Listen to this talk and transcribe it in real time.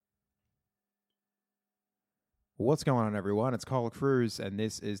What's going on, everyone? It's Kyle Cruz, and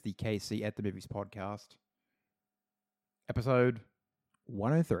this is the KC at the Movies podcast, episode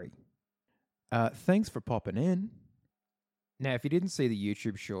 103. Thanks for popping in. Now, if you didn't see the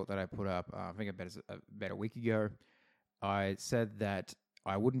YouTube short that I put up, I think about a week ago, I said that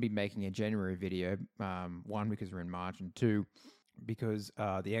I wouldn't be making a January video, one, because we're in March, and two, because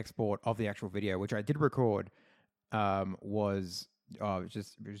the export of the actual video, which I did record, was it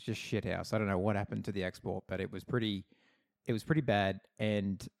was just shit house. I don't know what happened to the export, but it was pretty bad,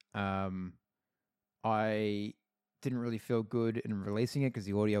 and I didn't really feel good in releasing it because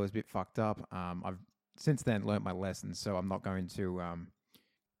the audio was a bit fucked up. I've since then learnt my lesson, so I'm not going to. I'm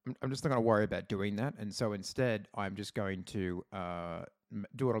just not going to worry about doing that, and so instead, I'm just going to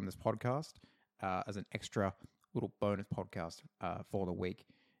do it on this podcast as an extra little bonus podcast for the week.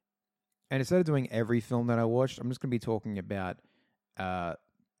 And instead of doing every film that I watched, I'm just going to be talking about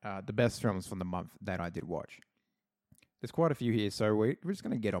the best films from the month that I did watch. There's quite a few here, so we're just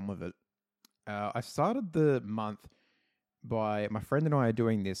going to get on with it. I started the month by my friend and I are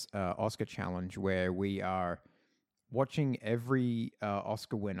doing this Oscar challenge where we are watching every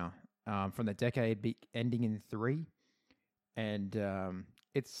Oscar winner from the decade ending in 3. And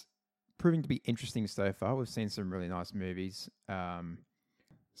it's proving to be interesting so far. We've seen some really nice movies. Some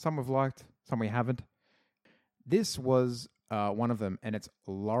we've liked, some we haven't. This was one of them, and it's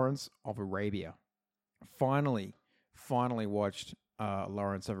Lawrence of Arabia. Finally watched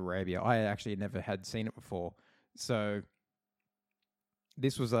Lawrence of Arabia. I actually never had seen it before, so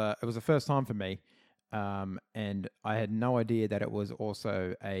this was it was the first time for me, and I had no idea that it was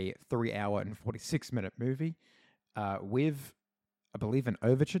also a 3-hour and 46-minute movie with, I believe, an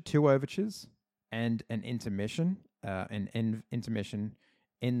overture, 2 overtures, and an intermission, intermission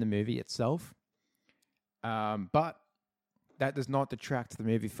in the movie itself. But that does not detract the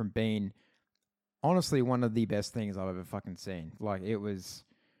movie from being honestly one of the best things I've ever fucking seen. Like, it was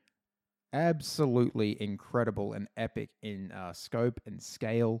absolutely incredible and epic in scope and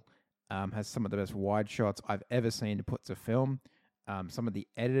scale. Has some of the best wide shots I've ever seen to put to film. Some of the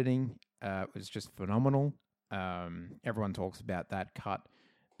editing was just phenomenal. Everyone talks about that cut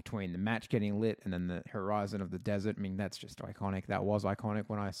between the match getting lit and then the horizon of the desert. I mean, that's just iconic. That was iconic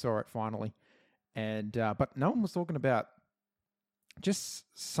when I saw it finally. And but no one was talking about just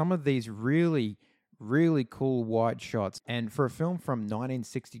some of these really, really cool wide shots. And for a film from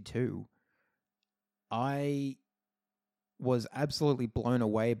 1962, I was absolutely blown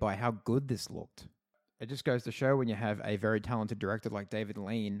away by how good this looked. It just goes to show when you have a very talented director like David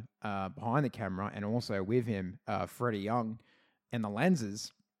Lean behind the camera, and also with him, Freddie Young, and the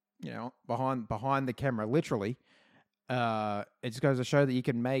lenses, you know, behind the camera, literally. It just goes to show that you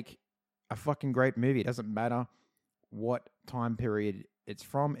can make a fucking great movie. It doesn't matter what time period it's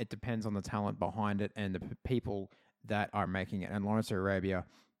from. It depends on the talent behind it and the people that are making it. And Lawrence of Arabia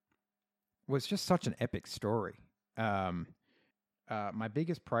was just such an epic story. My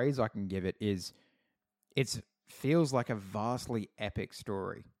biggest praise I can give it is it feels like a vastly epic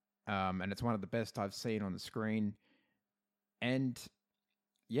story. And it's one of the best I've seen on the screen. And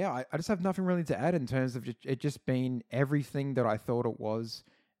yeah, I just have nothing really to add in terms of it just being everything that I thought it was.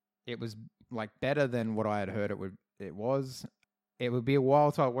 It was like better than what I had heard it was. It would be a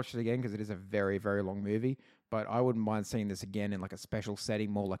while till I watched it again because it is a very, very long movie. But I wouldn't mind seeing this again in like a special setting,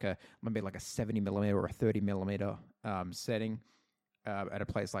 more like maybe like a 70mm or a 30mm setting at a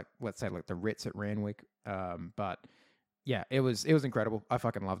place like, let's say, like the Ritz at Randwick. But yeah, it was incredible. I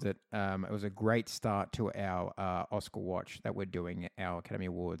fucking loved it. It was a great start to our Oscar watch that we're doing, our Academy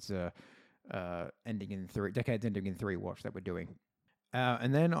Awards decades ending in 3 watch that we're doing.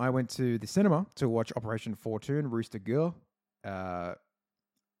 And then I went to the cinema to watch Operation Fortune, Rooster Girl, Guy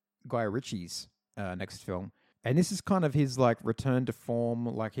Ritchie's next film. And this is kind of his like return to form,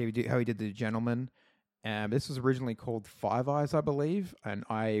 like how he did The Gentleman. This was originally called Five Eyes, I believe, and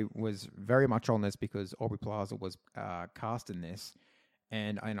I was very much on this because Aubrey Plaza was cast in this,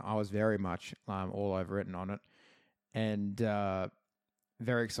 and I was very much all over it and on it, and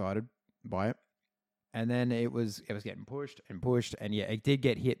very excited by it. And then it was getting pushed, and yeah, it did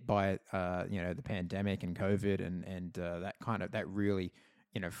get hit by the pandemic and COVID, and that really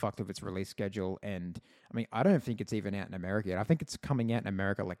fucked up its release schedule. And I mean, I don't think it's even out in America yet. I think it's coming out in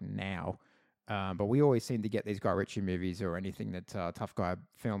America like now. But we always seem to get these Guy Ritchie movies or anything that Tough Guy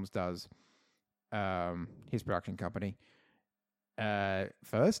Films does, his production company.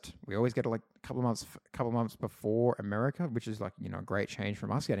 First, we always get it like a couple of months before America, which is like, a great change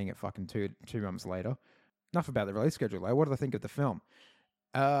from us getting it fucking two months later. Enough about the release schedule, though. What did I think of the film?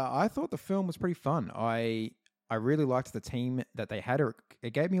 I thought the film was pretty fun. I really liked the team that they had.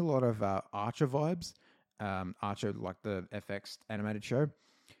 It gave me a lot of Archer vibes. Archer, like the FX animated show.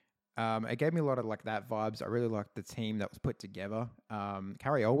 It gave me a lot of like that vibes. I really liked the team that was put together.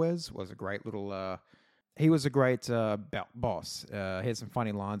 Carrie Always was a great little. He was a great boss. He had some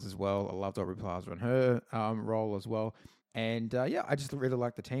funny lines as well. I loved Aubrey Plaza and her role as well. And yeah, I just really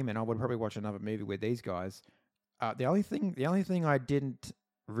liked the team, and I would probably watch another movie with these guys. The only thing I didn't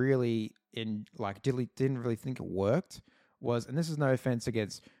really didn't really think it worked was, and this is no offense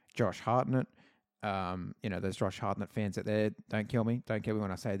against Josh Hartnett. Those Josh Hartnett fans out there, don't kill me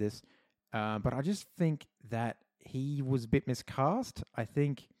when I say this. But I just think that he was a bit miscast. I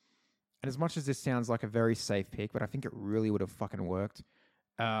think, and as much as this sounds like a very safe pick, but I think it really would have fucking worked.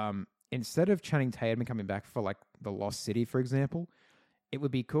 Instead of Channing Tatum coming back for like The Lost City, for example, it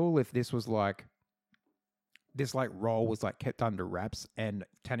would be cool if this was like, this like role was like kept under wraps, and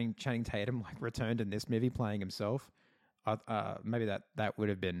Channing Tatum like returned in this movie playing himself. Maybe that would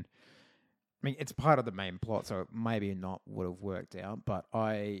have been. I mean, it's part of the main plot, so maybe not would have worked out. But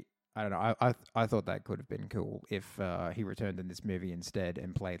I don't know. I thought that could have been cool if he returned in this movie instead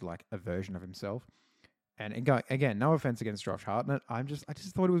and played like a version of himself. And again, no offense against Josh Hartnett. I just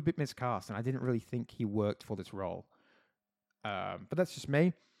thought it was a bit miscast, and I didn't really think he worked for this role. But that's just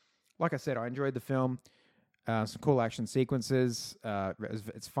me. Like I said, I enjoyed the film. Some cool action sequences.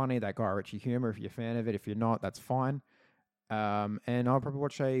 It's funny, that Guy Ritchie humor. If you're a fan of it, if you're not, that's fine. And I'll probably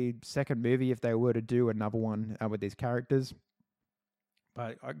watch a second movie if they were to do another one with these characters.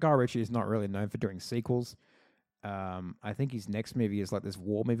 But Guy Ritchie is not really known for doing sequels. I think his next movie is like this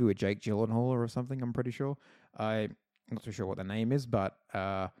war movie with Jake Gyllenhaal or something, I'm pretty sure. I'm not too sure what the name is, but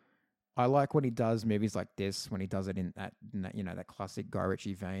I like when he does movies like this, when he does it in that that classic Guy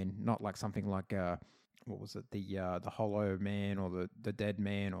Ritchie vein, not like something like what was it, the Hollow Man or the Dead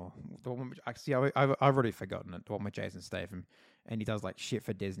Man, or the one I've already forgotten it, the one with Jason Statham, and he does like shit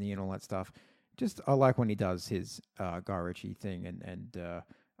for Disney and all that stuff. Just I like when he does his Guy Ritchie thing, and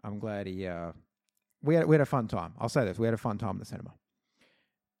I'm glad he we had a fun time. I'll say this, we had a fun time in the cinema.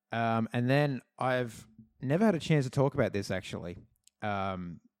 And then I've never had a chance to talk about this actually,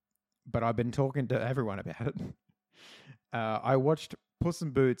 but I've been talking to everyone about it. I watched Puss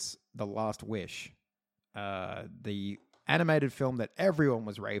in Boots: The Last Wish. The animated film that everyone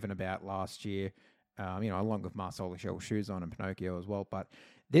was raving about last year, along with Marcel the Shell Shoes on and Pinocchio as well. But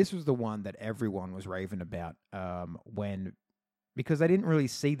this was the one that everyone was raving about because they didn't really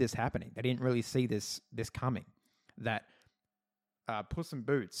see this happening. They didn't really see this coming. That Puss in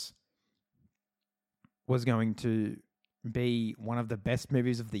Boots was going to be one of the best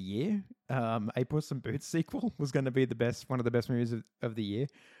movies of the year. A Puss in Boots sequel was going to be one of the best movies of the year.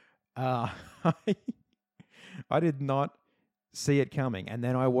 I did not see it coming. And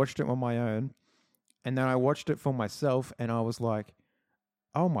then I watched it on my own. And then I watched it for myself. And I was like,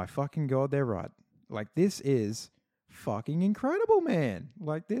 oh my fucking God, they're right. Like, this is fucking incredible, man.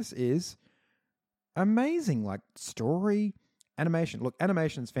 Like, this is amazing. Like, story, animation. Look,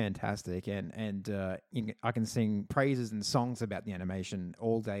 animation's fantastic. And I can sing praises and songs about the animation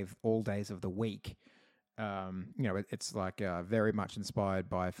all days of the week. It's like very much inspired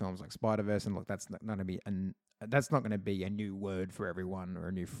by films like Spider-Verse, and look, that's not going to be a new word for everyone or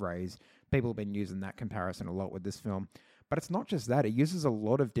a new phrase. People have been using that comparison a lot with this film, but it's not just that. It uses a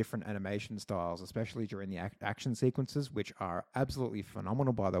lot of different animation styles, especially during the action sequences, which are absolutely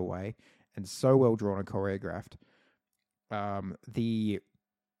phenomenal, by the way, and so well drawn and choreographed. The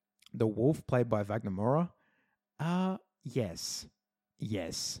wolf played by Wagner Moura, yes.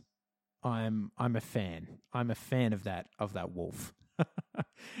 I'm a fan. I'm a fan of that wolf.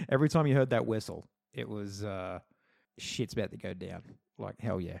 Every time you heard that whistle, it was shit's about to go down. Like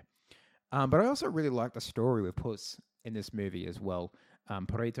hell yeah. But I also really like the story with Puss in this movie as well.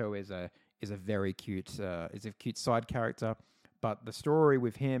 Perrito is a very cute side character, but the story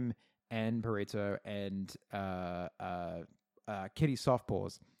with him and Perrito and Kitty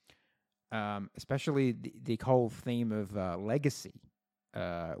Softpaws, especially the whole theme of legacy.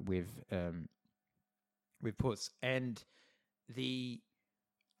 With Puss, and I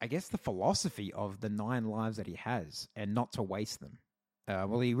guess the philosophy of the 9 lives that he has and not to waste them.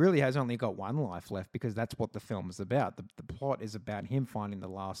 Well, he really has only got 1 life left because that's what the film is about. The plot is about him finding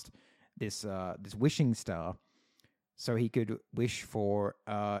this wishing star so he could wish for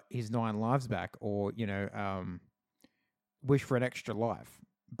his 9 lives back, or wish for an extra life.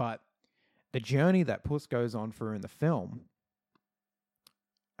 But the journey that Puss goes on for in the film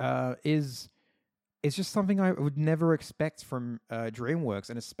is just something I would never expect from DreamWorks,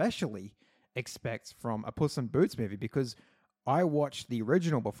 and especially expect from a Puss in Boots movie, because I watched the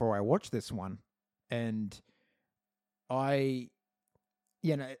original before I watched this one, and I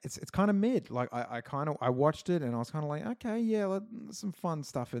you know, it's kind of mid. Like I watched it and I was kind of like, okay, yeah, there's some fun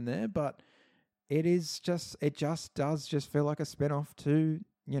stuff in there, but it just does just feel like a spin-off to,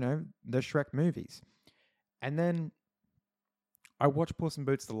 you know, the Shrek movies. And then I watched Puss in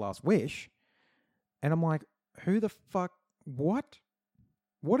Boots: The Last Wish, and I'm like, who the fuck? What?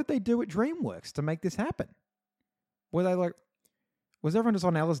 What did they do at DreamWorks to make this happen? Were they like, was everyone just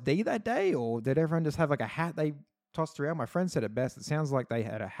on LSD that day, or did everyone just have like a hat they tossed around? My friend said it best. It sounds like they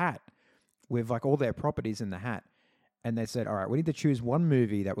had a hat with like all their properties in the hat, and they said, "All right, we need to choose one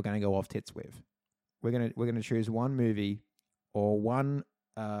movie that we're going to go off tits with. We're gonna choose one movie or one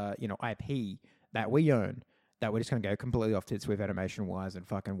IP that we own that we're just going to go completely off tits with animation wise and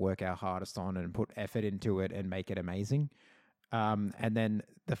fucking work our hardest on and put effort into it and make it amazing." And then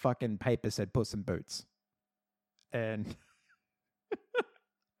the fucking paper said Puss in Boots, and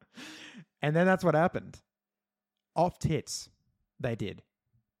and then that's what happened. Off tits, they did.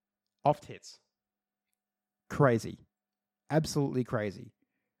 Off tits. Crazy. Absolutely crazy.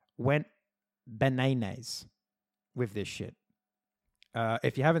 Went bananas with this shit.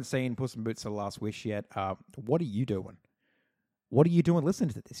 If you haven't seen Puss in Boots: The Last Wish yet, what are you doing? What are you doing listening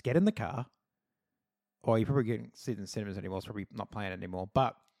to this? Get in the car. Or you probably can't see it in cinemas anymore. It's probably not playing anymore.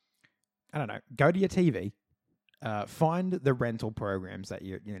 But, I don't know. Go to your TV. Find the rental programs that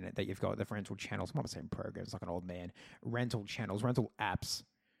that you've got, the rental channels. I'm not saying programs like an old man. Rental channels, rental apps.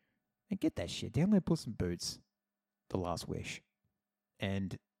 And get that shit. Download Puss in Boots: The Last Wish.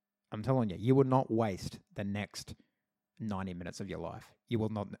 And I'm telling you, you will not waste the next 90 minutes of your life. You will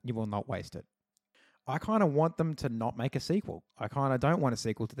not waste it. I kind of want them to not make a sequel. I kind of don't want a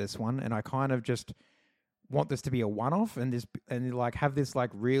sequel to this one, and I kind of just want this to be a one-off and like have this like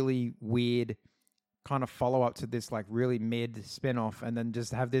really weird kind of follow-up to this like really mid spin-off, and then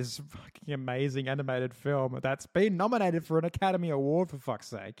just have this fucking amazing animated film that's been nominated for an Academy Award, for fuck's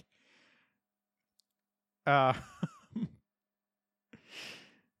sake.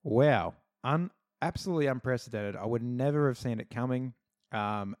 Wow. Absolutely unprecedented. I would never have seen it coming.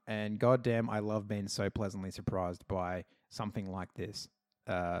 And goddamn, I love being so pleasantly surprised by something like this.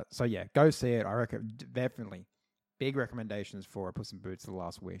 So yeah, go see it. I reckon definitely big recommendations for Puss in Boots: The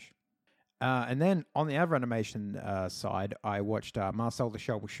Last Wish. And then on the other animation side, I watched Marcel the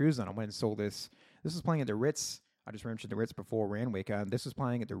Shell with Shoes on. I went and saw this. This was playing at the Ritz. I just mentioned the Ritz before Randwick. This was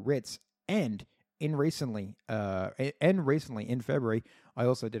playing at the Ritz, and recently in February, I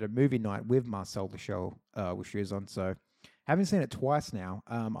also did a movie night with Marcel the Shell with Shoes on. So having seen it twice now,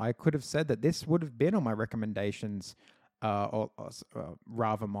 I could have said that this would have been on my recommendations, or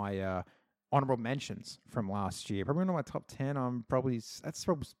rather my honorable mentions from last year. Probably not my top 10. That's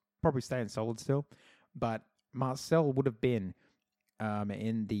probably staying solid still, but Marcel would have been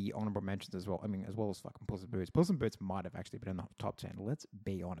in the honorable mentions as well. I mean, as well as fucking Puss in Boots. Puss in Boots might have actually been in the top 10. Let's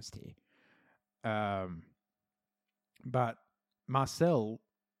be honest here. But Marcel,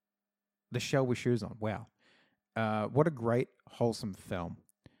 the Shell with Shoes on. Wow. What a great, wholesome film.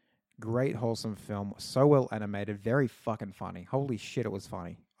 Great, wholesome film. So well animated. Very fucking funny. Holy shit, it was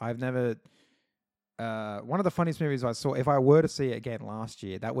funny. I've never... one of the funniest movies I saw, if I were to see it again last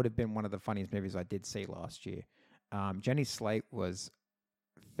year, that would have been one of the funniest movies I did see last year. Jenny Slate was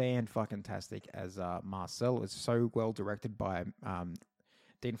fan-fucking-tastic as Marcel. It was so well directed by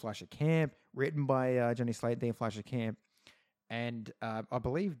Dean Fleischer Camp, written by Jenny Slate, Dean Fleischer Camp, and I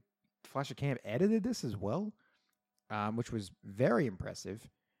believe Fleischer Camp edited this as well, which was very impressive.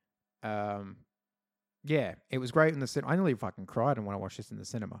 Yeah, it was great in the cinema. I nearly fucking cried when I watched this in the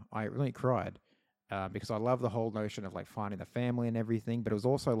cinema. I really cried because I love the whole notion of like finding the family and everything, but it was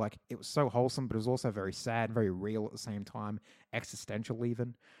also like, it was so wholesome, but it was also very sad, very real at the same time, existential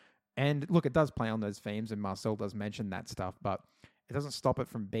even. And look, it does play on those themes, and Marcel does mention that stuff, but it doesn't stop it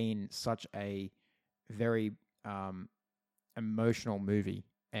from being such a very emotional movie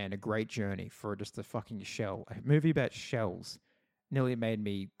and a great journey for just a fucking shell. A movie about shells nearly made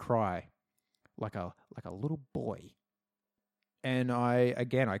me cry like a little boy. And I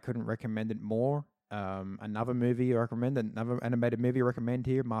couldn't recommend it more. Another movie I recommend, another animated movie I recommend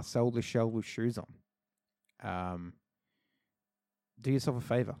here, Marcel the Shell with Shoes on. Do yourself a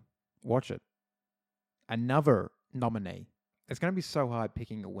favor. Watch it. Another nominee. It's going to be so hard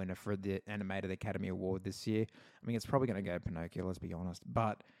picking a winner for the Animated Academy Award this year. I mean, it's probably going to go Pinocchio, let's be honest.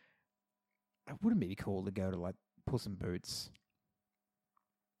 But it wouldn't be cool to go to like Puss in Boots,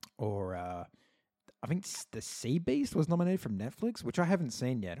 or I think the Sea Beast was nominated from Netflix, which I haven't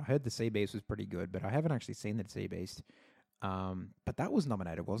seen yet. I heard the Sea Beast was pretty good, but I haven't actually seen the Sea Beast. But that was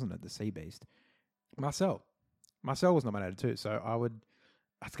nominated, wasn't it? The Sea Beast. Marcel was nominated too, so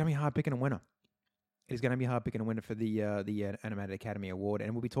it's going to be hard picking a winner. It is going to be hard picking a winner for the Animated Academy Award,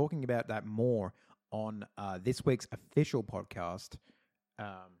 and we'll be talking about that more on this week's official podcast.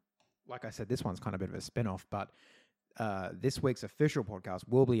 Like I said, this one's kind of a bit of a spin-off, but this week's official podcast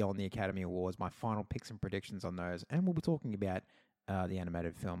will be on the Academy Awards, my final picks and predictions on those, and we'll be talking about the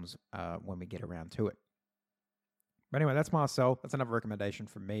animated films when we get around to it. But anyway, that's Marcel. That's another recommendation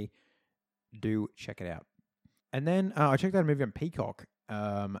from me. Do check it out. And then I checked out a movie on Peacock,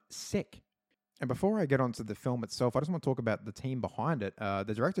 Sick. And before I get onto the film itself, I just want to talk about the team behind it.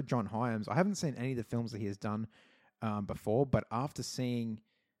 The director, John Hyams, I haven't seen any of the films that he has done before, but after seeing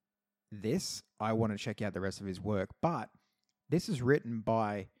this, I want to check out the rest of his work. But this is written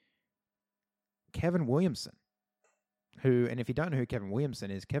by Kevin Williamson, who, and if you don't know who Kevin Williamson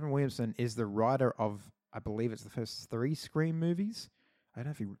is the writer of, I believe it's the first 3 Scream movies. I don't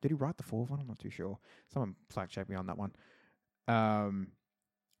know if did he write the 4th one? I'm not too sure. Someone fact check me on that one.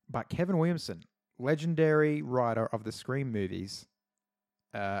 But Kevin Williamson, legendary writer of the Scream movies,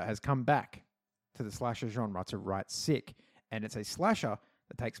 has come back to the slasher genre to write Sick. And it's a slasher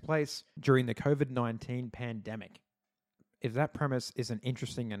that takes place during the COVID-19 pandemic. If that premise isn't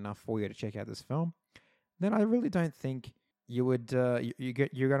interesting enough for you to check out this film, then I really don't think you would you're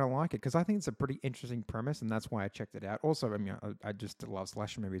going to like it, because I think it's a pretty interesting premise, and that's why I checked it out. Also, I mean, I just love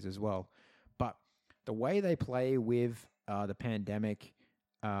slasher movies as well. But the way they play with the pandemic,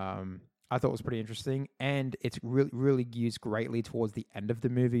 I thought was pretty interesting, and it's really used greatly towards the end of the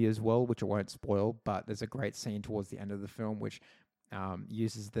movie as well, which I won't spoil. But there's a great scene towards the end of the film which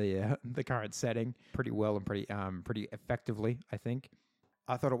uses the current setting pretty well and pretty effectively, I think.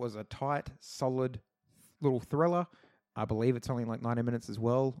 I thought it was a tight, solid little thriller. I believe it's only like 90 minutes as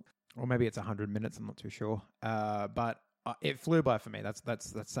well, or maybe it's 100 minutes. I'm not too sure. But it flew by for me. That's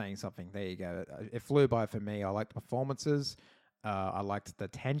saying something. There you go. It flew by for me. I liked the performances. I liked the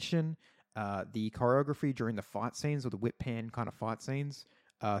tension, the choreography during the fight scenes, or the whip pan kind of fight scenes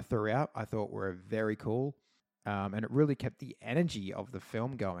throughout. I thought were very cool. And it really kept the energy of the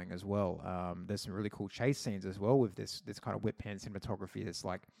film going as well. There's some really cool chase scenes as well with this kind of whip pan cinematography. It's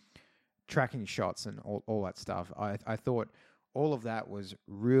like tracking shots and all that stuff. I thought all of that was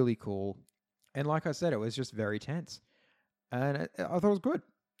really cool. And like I said, it was just very tense. And I thought it was good.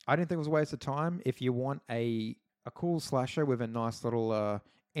 I didn't think it was a waste of time. If you want a cool slasher with a nice little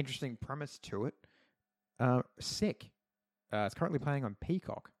interesting premise to it, Sick. It's currently playing on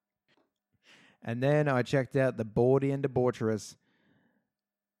Peacock. And then I checked out the bawdy and debaucherous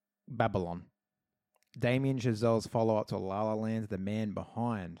Babylon. Damien Chazelle's follow-up to La La Land, the man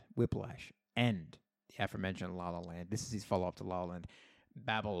behind Whiplash and the aforementioned La La Land. This is his follow-up to La La Land,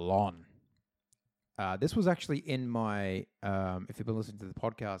 Babylon. This was actually in my, if you've been listening to the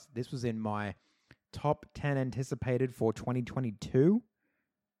podcast, this was in my top 10 anticipated for 2022,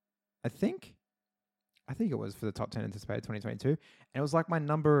 I think. I think it was for the top 10 anticipated 2022. And it was like my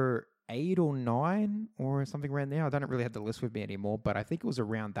number 8 or 9 or something around there. I don't really have the list with me anymore, but I think it was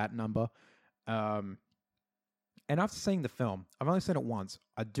around that number. And after seeing the film, I've only seen it once.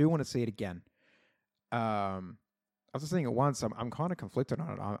 I do want to see it again. After seeing it once, I'm kind of conflicted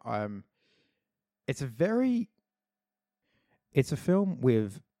on it. It's a film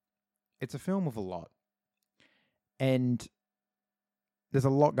with a lot, and there's a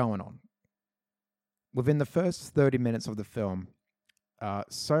lot going on. Within the first 30 minutes of the film,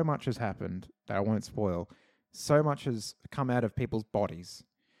 so much has happened that I won't spoil. So much has come out of people's bodies.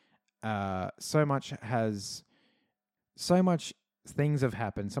 So much things have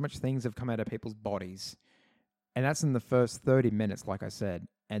happened. So much things have come out of people's bodies. And that's in the first 30 minutes, like I said.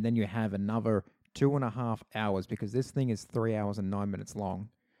 And then you have another 2.5 hours, because this thing is 3 hours and 9 minutes long.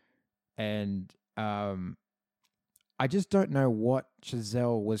 And I just don't know what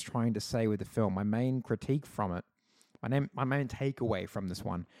Chazelle was trying to say with the film. My main critique from it, my main takeaway from this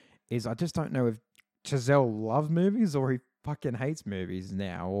one is I just don't know if Chazelle loves movies or he fucking hates movies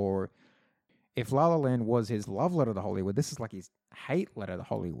now, or if La La Land was his love letter to Hollywood, this is like his hate letter to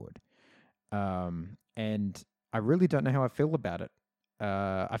Hollywood. And I really don't know how I feel about it.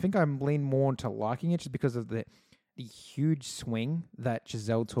 I think I'm leaning more into liking it just because of the huge swing that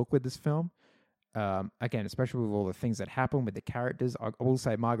Chazelle took with this film. Again, especially with all the things that happen with the characters. I will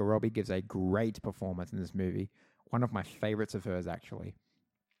say Margot Robbie gives a great performance in this movie. One of my favorites of hers, actually.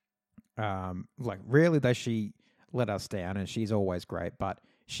 Like, rarely does she let us down, and she's always great, but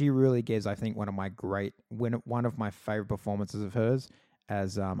she really gives, I think, one of my favorite performances of hers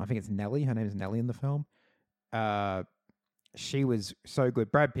as, I think it's Nellie. Her name is Nellie in the film. She was so good.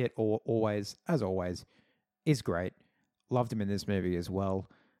 Brad Pitt, always, as always, is great. Loved him in this movie as well.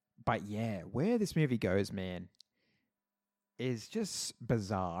 But yeah, where this movie goes, man, is just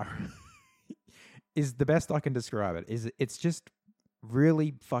bizarre. is the best I can describe it. It's just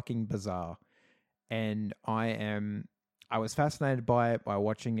really fucking bizarre, and I was fascinated by it by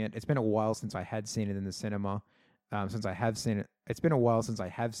watching it. It's been a while since I had seen it in the cinema. Since I have seen it, it's been a while since I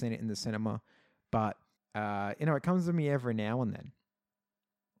have seen it in the cinema, but it comes to me every now and then,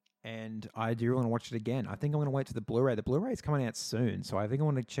 and I do want to watch it again. I think I'm going to wait to the Blu-ray. The Blu-ray is coming out soon, so I think I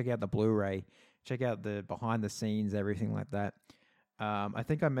want to check out the Blu-ray, check out the behind the scenes, everything like that. I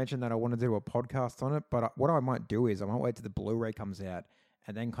think I mentioned that I want to do a podcast on it, but what I might do is I might wait till the Blu-ray comes out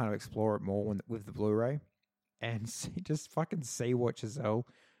and then kind of explore it more with the Blu-ray and just fucking see what Giselle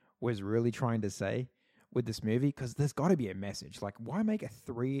was really trying to say with this movie, because there's got to be a message. Like, why make a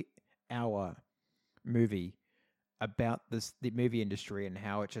 3-hour movie about the movie industry and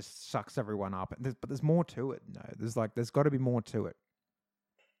how it just sucks everyone up? But there's more to it. No, there's got to be more to it.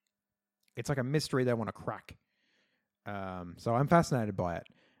 It's like a mystery they want to crack. So I'm fascinated by it.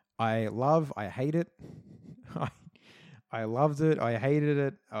 I hate it. I loved it. I hated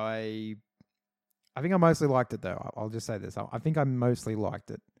it. I think I mostly liked it, though. I'll just say this. I think I mostly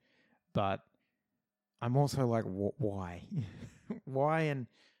liked it, but I'm also like, why? Why and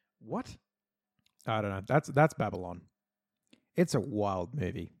what? I don't know. That's Babylon. It's a wild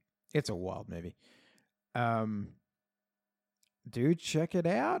movie. Dude, check it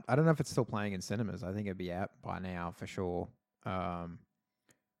out. I don't know if it's still playing in cinemas. I think it'd be out by now for sure.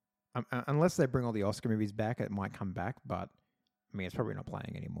 Unless they bring all the Oscar movies back, it might come back. But I mean, it's probably not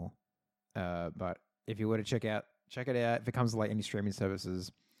playing anymore. But if you were to check it out. If it comes to like any streaming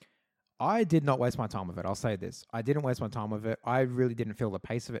services, I did not waste my time with it. I'll say this: I didn't waste my time with it. I really didn't feel the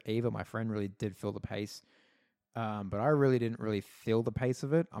pace of it either. My friend really did feel the pace. But I really didn't really feel the pace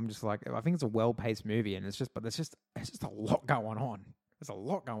of it. I'm just like, I think it's a well-paced movie, and it's just a lot going on. There's a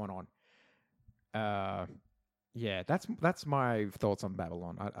lot going on. Yeah, that's my thoughts on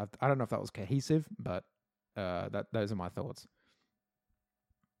Babylon. I don't know if that was cohesive, but those are my thoughts.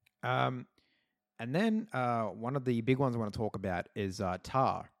 And then one of the big ones I want to talk about is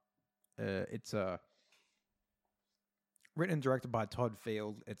Tar. It's written and directed by Todd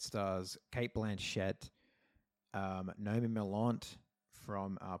Field. It stars Cate Blanchett, Naomi Millant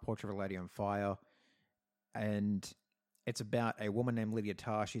from Portrait of a Lady on Fire, and it's about a woman named Lydia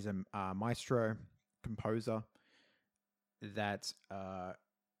Tarr. She's a maestro composer that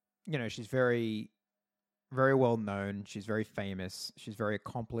she's very, very well known. She's very famous. She's very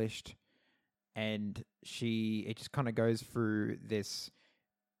accomplished, and it just kind of goes through this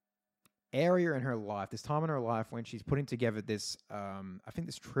area in her life, this time in her life when she's putting together this, I think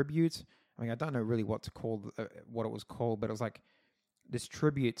this tribute. I mean, I don't know really what it was called, but it was like this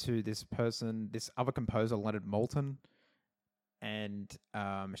tribute to this person, this other composer, Leonard Maltin, and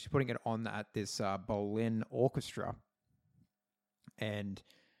she's putting it on at this Berlin orchestra, and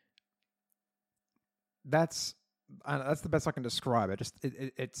that's the best I can describe it.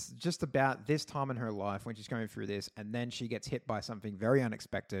 It's just about this time in her life when she's going through this, and then she gets hit by something very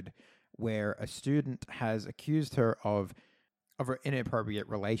unexpected, where a student has accused her of an inappropriate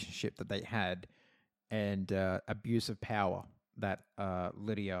relationship that they had, and abuse of power that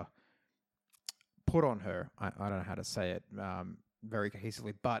Lydia put on her. I don't know how to say it very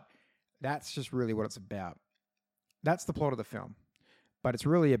cohesively, but that's just really what it's about. That's the plot of the film, but it's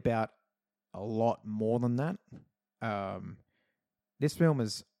really about a lot more than that. This film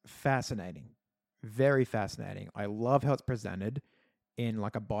is fascinating, very fascinating. I love how it's presented in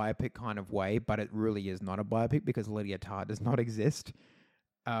like a biopic kind of way, but it really is not a biopic because Lydia Tarr does not exist.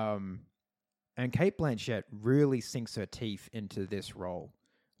 And Cate Blanchett really sinks her teeth into this role.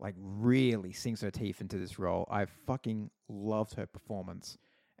 Like, really sinks her teeth into this role. I fucking loved her performance.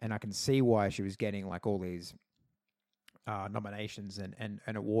 And I can see why she was getting like all these nominations and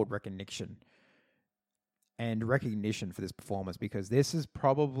award recognition. And recognition for this performance, because this is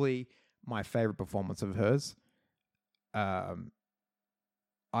probably my favorite performance of hers.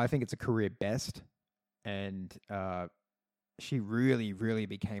 I think it's a career best, and she really, really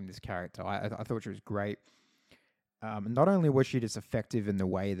became this character. I thought she was great. Not only was she just effective in the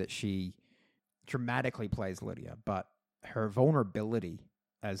way that she dramatically plays Lydia, but her vulnerability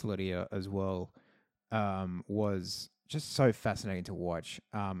as Lydia as well was just so fascinating to watch.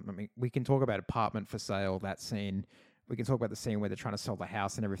 I mean, we can talk about Apartment for Sale, that scene. We can talk about the scene where they're trying to sell the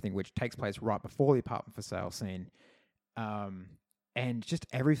house and everything, which takes place right before the Apartment for Sale scene. And just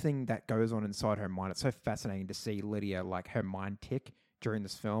everything that goes on inside her mind. It's so fascinating to see Lydia, like, her mind tick during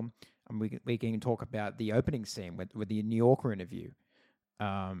this film. And we can talk about the opening scene with the New Yorker interview.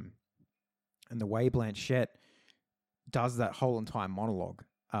 And the way Blanchett does that whole entire monologue.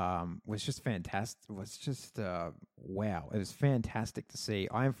 was just fantastic. Was just wow. It was fantastic to see.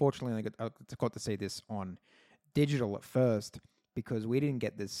 I unfortunately only got to see this on digital at first because we didn't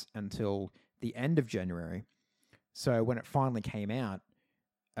get this until the end of January. So when it finally came out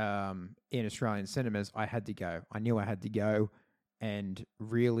in Australian cinemas, I had to go. I knew I had to go and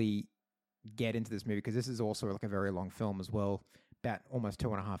really get into this movie because this is also like a very long film as well, about almost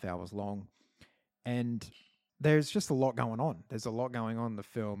 2.5 hours long. And there's just a lot going on. There's a lot going on in the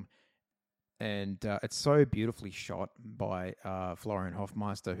film. And it's so beautifully shot by Florian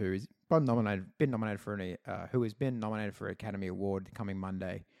Hofmeister, who's been nominated for an Academy Award coming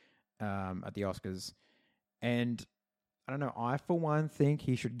Monday at the Oscars. And I don't know, I for one think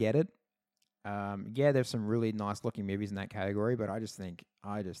he should get it. Yeah, there's some really nice looking movies in that category, but I just think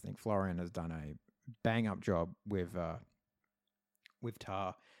Florian has done a bang up job with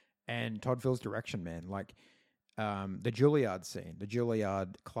Tar and Todd Field's direction, man. Like the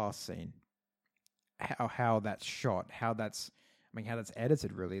Juilliard class scene, how that's shot, how that's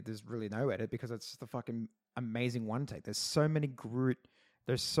edited. Really, there's really no edit because it's just a fucking amazing one take. There's so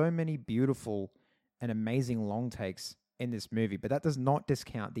many beautiful and amazing long takes in this movie, but that does not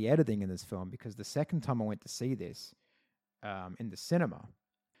discount the editing in this film, because the second time I went to see this in the cinema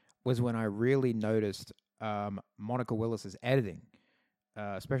was when I really noticed Monica Willis's editing,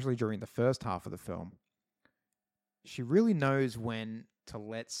 especially during the first half of the film. She really knows when to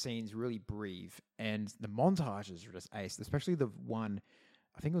let scenes really breathe, and the montages are just ace, especially the one,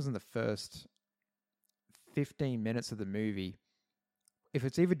 I think it was in the first 15 minutes of the movie. If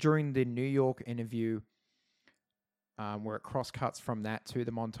it's either during the New York interview, where it cross-cuts from that to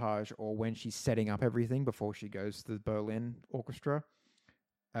the montage, or when she's setting up everything before she goes to the Berlin Orchestra.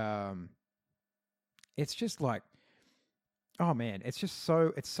 It's just like, oh man, it's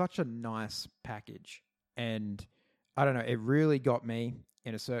such a nice package. And I don't know, it really got me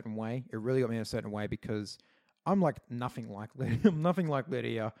in a certain way. Because I'm like nothing like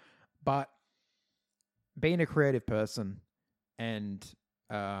Lydia, but being a creative person and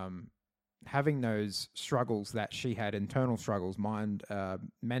having those struggles that she had, internal struggles,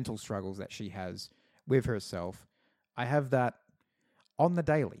 mental struggles that she has with herself, I have that on the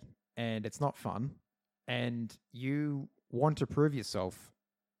daily, and it's not fun. And you want to prove yourself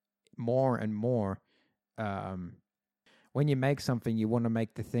more and more. When you make something, you want to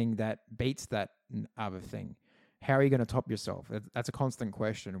make the thing that beats that other thing. How are you going to top yourself? That's a constant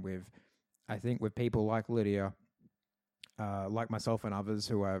question I think with people like Lydia, like myself and others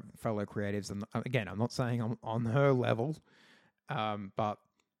who are fellow creatives. And again, I'm not saying I'm on her level, but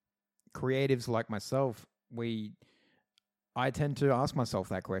creatives like myself, I tend to ask myself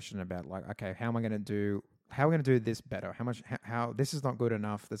that question about, like, okay, how am I going to do this better? How this is not good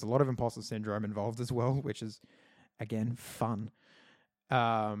enough. There's a lot of imposter syndrome involved as well, which is, again, fun.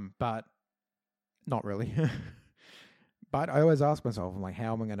 But not really. But I always ask myself, I'm like,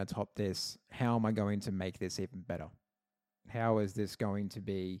 how am I going to top this? How am I going to make this even better? How is this going to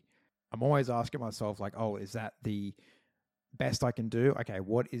be? I'm always asking myself, like, oh, is that the best I can do? Okay,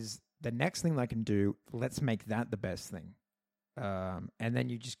 what is the next thing I can do? Let's make that the best thing. And then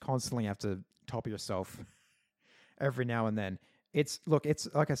you just constantly have to top yourself every now and then. It's like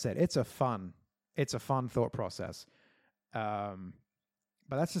I said, it's a fun thought process. But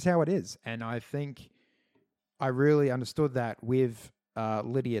that's just how it is. And I think I really understood that with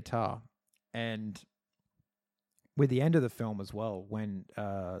Lydia Tarr, and with the end of the film as well, when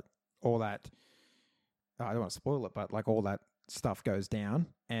all that, I don't want to spoil it, but like all that stuff goes down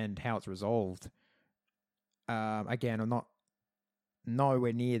and how it's resolved. Again, I'm not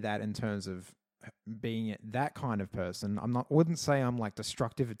nowhere near that in terms of being that kind of person. Wouldn't say I'm like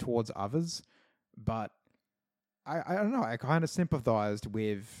destructive towards others, but I don't know. I kind of sympathized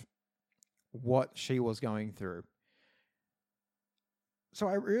with what she was going through. So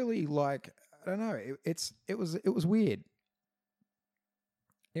I really I don't know. It was weird.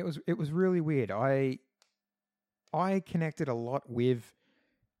 It was really weird. I connected a lot with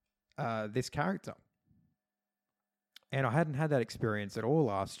this character, and I hadn't had that experience at all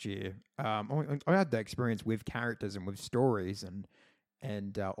last year. I had that experience with characters and with stories and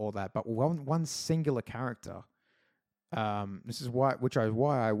all that, but one singular character. This is why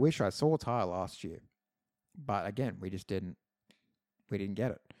I wish I saw Ty last year, but again, we didn't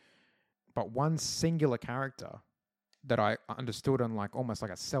get it. But one singular character that I understood on like almost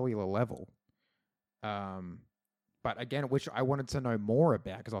like a cellular level, but again, which I wanted to know more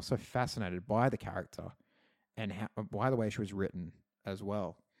about because I was so fascinated by the character and by the way she was written as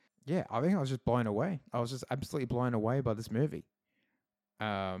well. Yeah, I think I was just blown away. I was just absolutely blown away by this movie.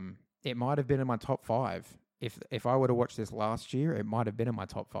 It might have been in my top 5 if I were to watch this last year, it might have been in my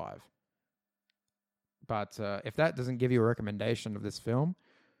top 5. But if that doesn't give you a recommendation of this film,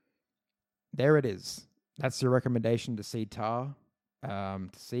 there it is. That's your recommendation to see Tar, to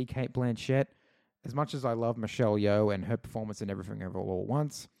see Cate Blanchett. As much as I love Michelle Yeoh and her performance in Everything Ever All at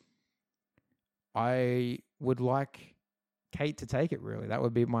Once, I would like Cate to take it, really. That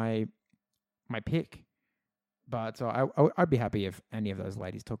would be my pick. But I'd be happy if any of those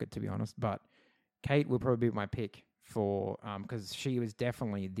ladies took it, to be honest. But Cate would probably be my pick for because she was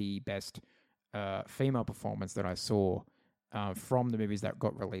definitely the best female performance that I saw from the movies that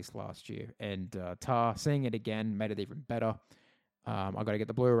got released last year. And Tar, seeing it again, made it even better. I got to get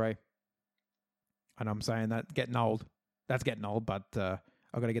the Blu-ray. And I'm saying that getting old. That's getting old, but I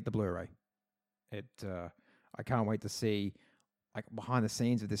got to get the Blu-ray. I can't wait to see like behind the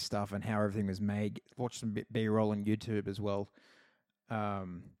scenes of this stuff and how everything was made. Watch some B-roll on YouTube as well.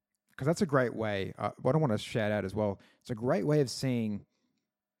 Because that's a great way. What I want to shout out as well, it's a great way of seeing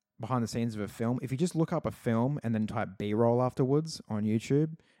behind the scenes of a film. If you just look up a film and then type B-roll afterwards on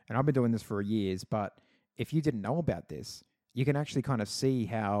YouTube, and I've been doing this for years, but if you didn't know about this, you can actually kind of see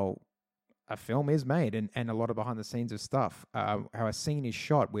how a film is made and a lot of behind the scenes of stuff, how a scene is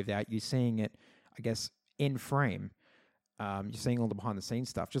shot without you seeing it, I guess, in frame. You're seeing all the behind the scenes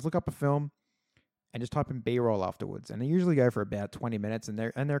stuff. Just look up a film and just type in B-roll afterwards. And they usually go for about 20 minutes and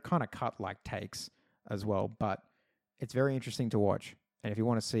they're kind of cut like takes as well, but it's very interesting to watch. And if you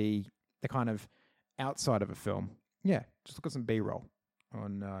want to see the kind of outside of a film, yeah, just look at some B-roll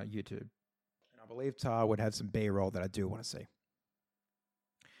on YouTube. And I believe Tar would have some B-roll that I do want to see.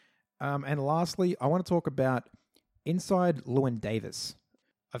 And lastly, I want to talk about Inside Llewyn Davis.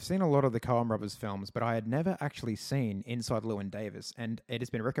 I've seen a lot of the Coen Brothers films, but I had never actually seen Inside Llewyn Davis, and it has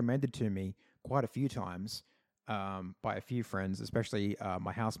been recommended to me quite a few times by a few friends, especially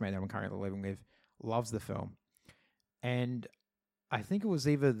my housemate that I'm currently living with, loves the film. And I think it was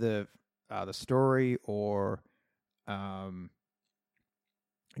either the story or I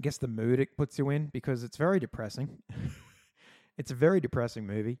guess the mood it puts you in, because it's very depressing. It's a very depressing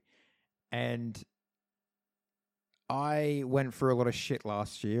movie. And I went through a lot of shit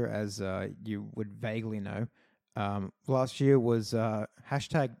last year, as you would vaguely know. Last year was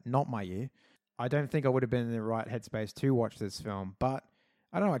hashtag not my year. I don't think I would have been in the right headspace to watch this film, but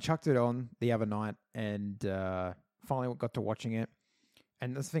I don't know, I chucked it on the other night and finally got to watching it.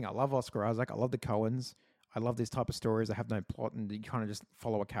 And that's the thing, I love Oscar Isaac, I love the Coens, I love these type of stories that have no plot and you kind of just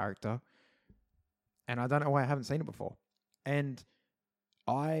follow a character. And I don't know why I haven't seen it before. And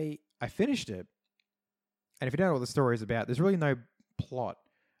I finished it. And if you don't know what the story is about, there's really no plot,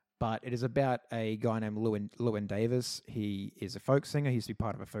 but it is about a guy named Llewyn Davis. He is a folk singer. He used to be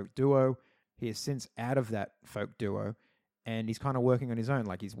part of a folk duo. He is since out of that folk duo, and he's kind of working on his own.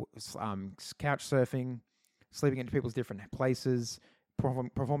 Like he's couch surfing, sleeping into people's different places,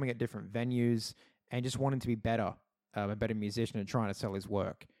 performing at different venues, and just wanting to be better, a better musician and trying to sell his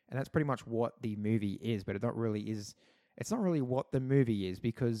work. And that's pretty much what the movie is, but it's not really what the movie is,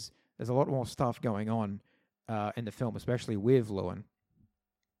 because there's a lot more stuff going on in the film, especially with Llewyn.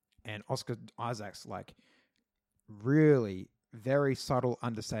 And Oscar Isaac's like really very subtle,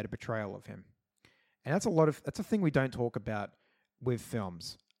 understated portrayal of him. And that's a thing we don't talk about with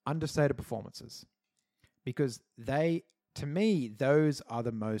films, understated performances. Because to me, those are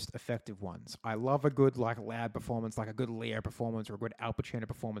the most effective ones. I love a good like loud performance, like a good Leo performance or a good Al Pacino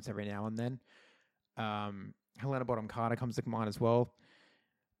performance every now and then. Helena Bonham Carter comes to mind as well.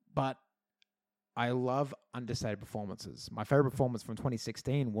 But I love understated performances. My favorite performance from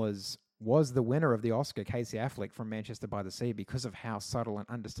 2016 was the winner of the Oscar, Casey Affleck from Manchester by the Sea, because of how subtle and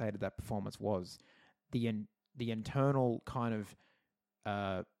understated that performance was. The internal kind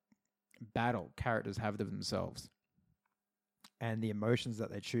of battle characters have to themselves, and the emotions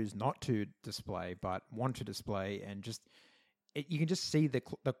that they choose not to display but want to display, and just you can just see the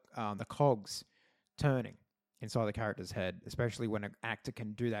cogs turning inside the character's head, especially when an actor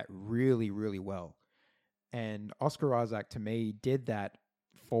can do that really, really well. And Oscar Isaac, to me, did that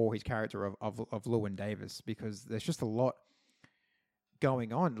for his character of Llewyn Davis, because there's just a lot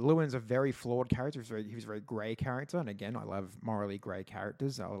going on. Llewyn's a very flawed character. He's a very grey character, and again, I love morally grey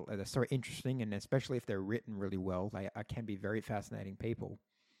characters. They're so interesting, and especially if they're written really well, they can be very fascinating people.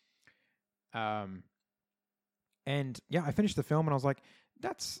 And yeah, I finished the film, and I was like,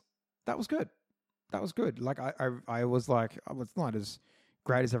 that was good. That was good. Like I was like, oh, it's not as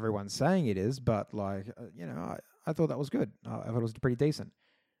great as everyone's saying it is, but like I thought that was good. I thought it was pretty decent.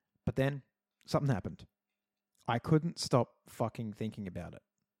 But then something happened. I couldn't stop fucking thinking about it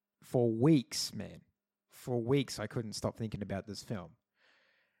for weeks, man. For weeks, I couldn't stop thinking about this film.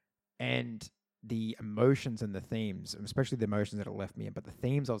 And the emotions and the themes, especially the emotions that it left me in, but the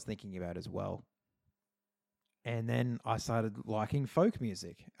themes I was thinking about as well. And then I started liking folk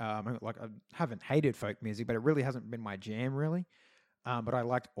music. Like I haven't hated folk music, but it really hasn't been my jam, really. But I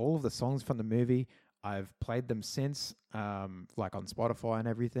liked all of the songs from the movie. I've played them since, like on Spotify and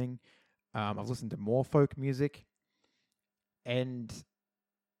everything. I've listened to more folk music, and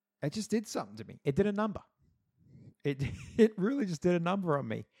it just did something to me. It did a number. It it really just did a number on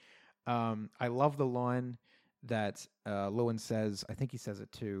me. I love the line that Lewin says. I think he says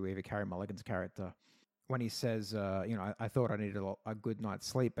it to Eva Carey Mulligan's character when he says, I thought I needed a good night's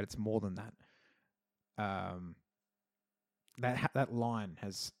sleep, but it's more than that. That line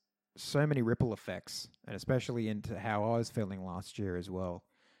has so many ripple effects, and especially into how I was feeling last year as well,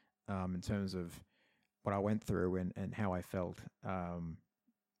 in terms of what I went through and how I felt.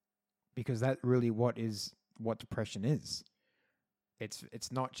 Because that really what depression is.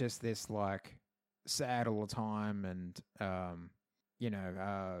 It's not just this like sad all the time, and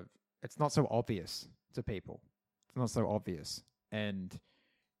it's not so obvious to people. It's not so obvious, and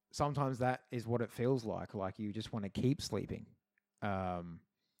sometimes that is what it feels like. Like you just want to keep sleeping,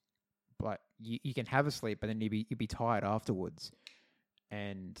 but you can have a sleep, but then you'd be tired afterwards,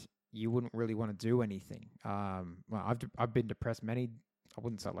 and you wouldn't really want to do anything. Well, I've been depressed I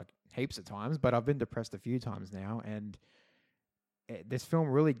wouldn't say like heaps of times, but I've been depressed a few times now, and this film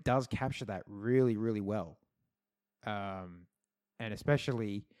really does capture that really, really well. And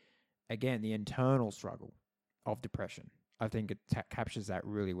especially, again, the internal struggle of depression. I think it captures that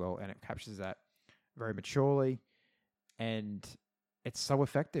really well, and it captures that very maturely, and it's so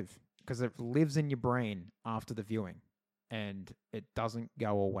effective because it lives in your brain after the viewing, and it doesn't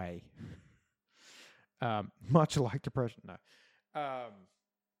go away. Much like depression, no.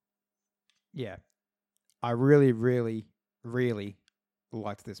 Yeah, I really, really, really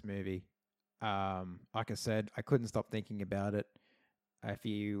liked this movie. Like I said, I couldn't stop thinking about it. If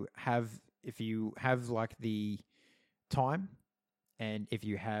you have like the time, and if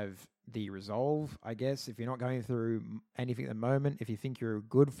you have the resolve, I guess, if you're not going through anything at the moment, if you think you're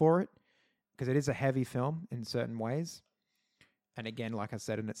good for it, because it is a heavy film in certain ways, and again, like I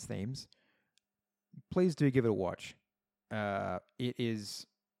said, in its themes, please do give it a watch. It's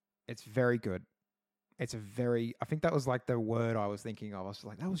very good. I think that was like the word I was thinking of. I was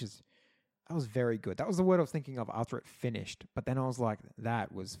like, that was very good. That was the word I was thinking of after it finished. But then I was like,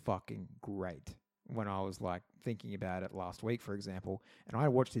 that was fucking great when I was like thinking about it last week, for example. And I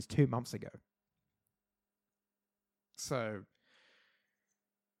watched this 2 months ago. So,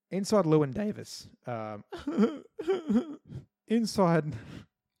 Inside Llewyn Davis. Inside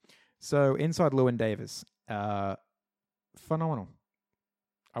Llewyn Davis. Phenomenal.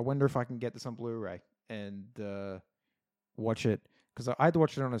 I wonder if I can get this on Blu-ray and watch it, because I had to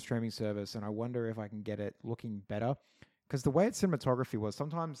watch it on a streaming service, and I wonder if I can get it looking better. Because the way its cinematography was,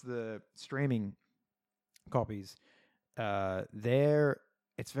 sometimes the streaming copies,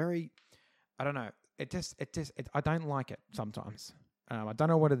 it's very, I don't know. I don't like it sometimes. I don't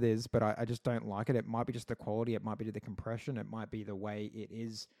know what it is, but I just don't like it. It might be just the quality. It might be the compression. It might be the way it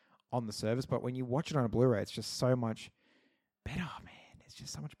is on the service. But when you watch it on a Blu-ray, it's just so much better, man. It's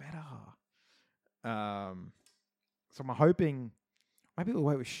just so much better. So I'm hoping maybe the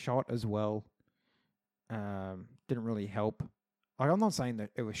way it was shot as well didn't really help. Like, I'm not saying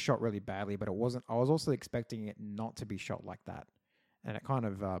that it was shot really badly, but it wasn't. I was also expecting it not to be shot like that, and it kind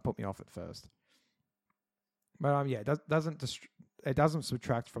of put me off at first. But yeah, it doesn't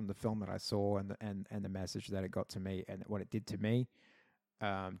subtract from the film that I saw and the message that it got to me and what it did to me,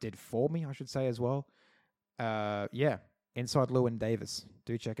 did for me, I should say as well. Yeah. Inside Llewyn Davis.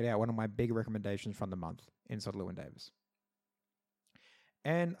 Do check it out. One of my big recommendations from the month. Inside Llewyn Davis.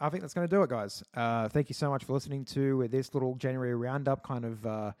 And I think that's going to do it, guys. Thank you so much for listening to this little January roundup, kind of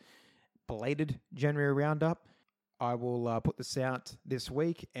belated January roundup. I will put this out this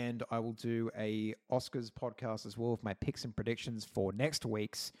week, and I will do a Oscars podcast as well with my picks and predictions for next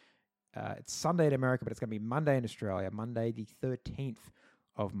week's. It's Sunday in America, but it's going to be Monday in Australia. Monday, the 13th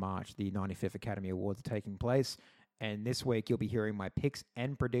of March, the 95th Academy Awards are taking place. And this week, you'll be hearing my picks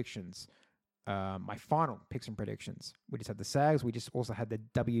and predictions, my final picks and predictions. We just had the SAGs. We just also had the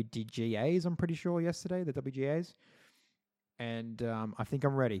WGAs, I'm pretty sure, yesterday, the WGAs. And I think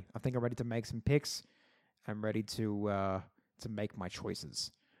I'm ready. I think I'm ready to make some picks. I'm ready to make my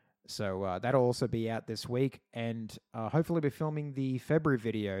choices. So that'll also be out this week. And hopefully be filming the February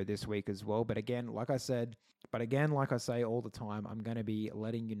video this week as well. But again, like I say all the time, I'm going to be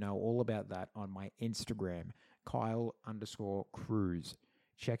letting you know all about that on my Instagram, Kyle_Cruz.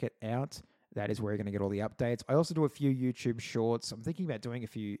 Check it out. That is where you're going to get all the updates. I also do a few YouTube shorts. I'm also thinking about doing a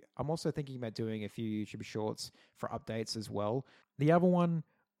few YouTube shorts for updates as well. The other one,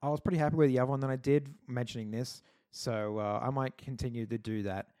 I was pretty happy with the other one that I did, mentioning this. So I might continue to do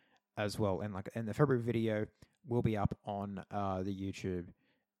that as well. And the February video will be up on the YouTube.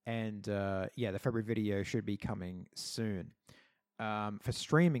 And the February video should be coming soon. For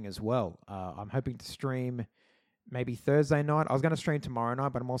streaming as well, I'm hoping to stream maybe Thursday night. I was going to stream tomorrow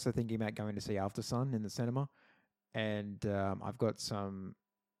night, but I'm also thinking about going to see Aftersun in the cinema. And I've got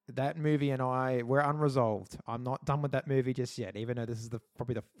that movie and we're unresolved. I'm not done with that movie just yet, even though this is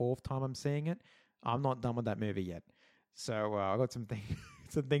probably the 4th time I'm seeing it. I'm not done with that movie yet. So I've got some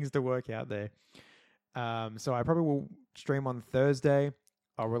things to work out there. So I probably will stream on Thursday.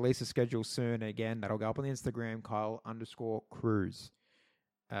 I'll release a schedule soon. Again, that'll go up on the Instagram, Kyle_Cruz.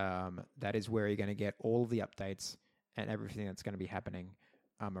 That is where you're going to get all of the updates and everything that's going to be happening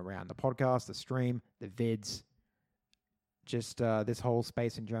around the podcast, the stream, the vids, just this whole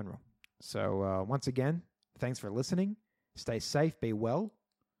space in general. So once again, thanks for listening. Stay safe, be well,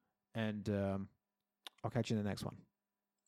 and I'll catch you in the next one.